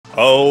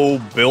Oh,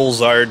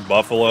 Bilzard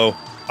Buffalo.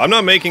 I'm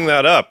not making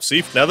that up.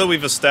 See, now that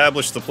we've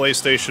established the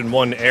PlayStation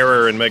 1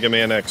 error in Mega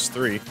Man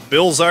X3,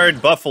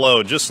 Bilzard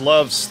Buffalo just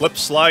loves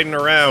slip-sliding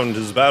around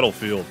his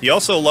battlefield. He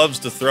also loves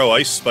to throw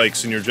ice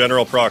spikes in your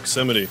general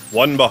proximity.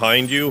 One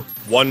behind you,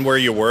 one where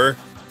you were,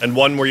 and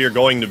one where you're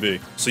going to be.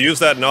 So use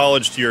that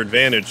knowledge to your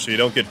advantage so you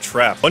don't get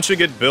trapped. Once you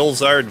get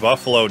Bilzard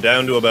Buffalo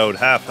down to about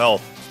half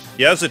health,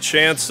 he has a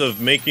chance of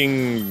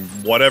making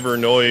whatever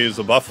noise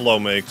a buffalo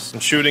makes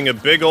and shooting a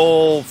big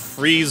ol'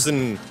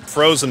 frozen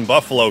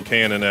buffalo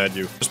cannon at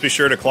you. Just be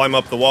sure to climb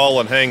up the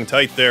wall and hang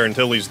tight there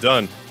until he's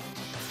done.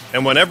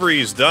 And whenever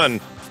he's done,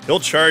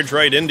 he'll charge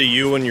right into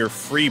you and your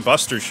free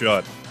buster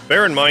shot.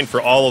 Bear in mind for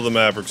all of the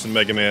Mavericks in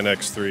Mega Man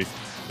X3,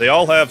 they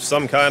all have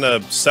some kind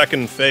of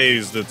second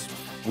phase that's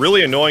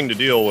really annoying to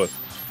deal with.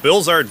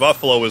 Bilzard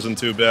Buffalo isn't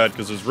too bad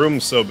because his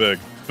room's so big,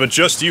 but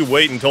just you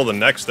wait until the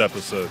next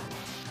episode.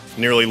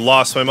 Nearly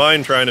lost my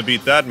mind trying to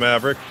beat that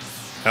Maverick.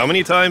 How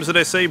many times did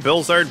I say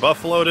Bilzard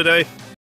Buffalo today?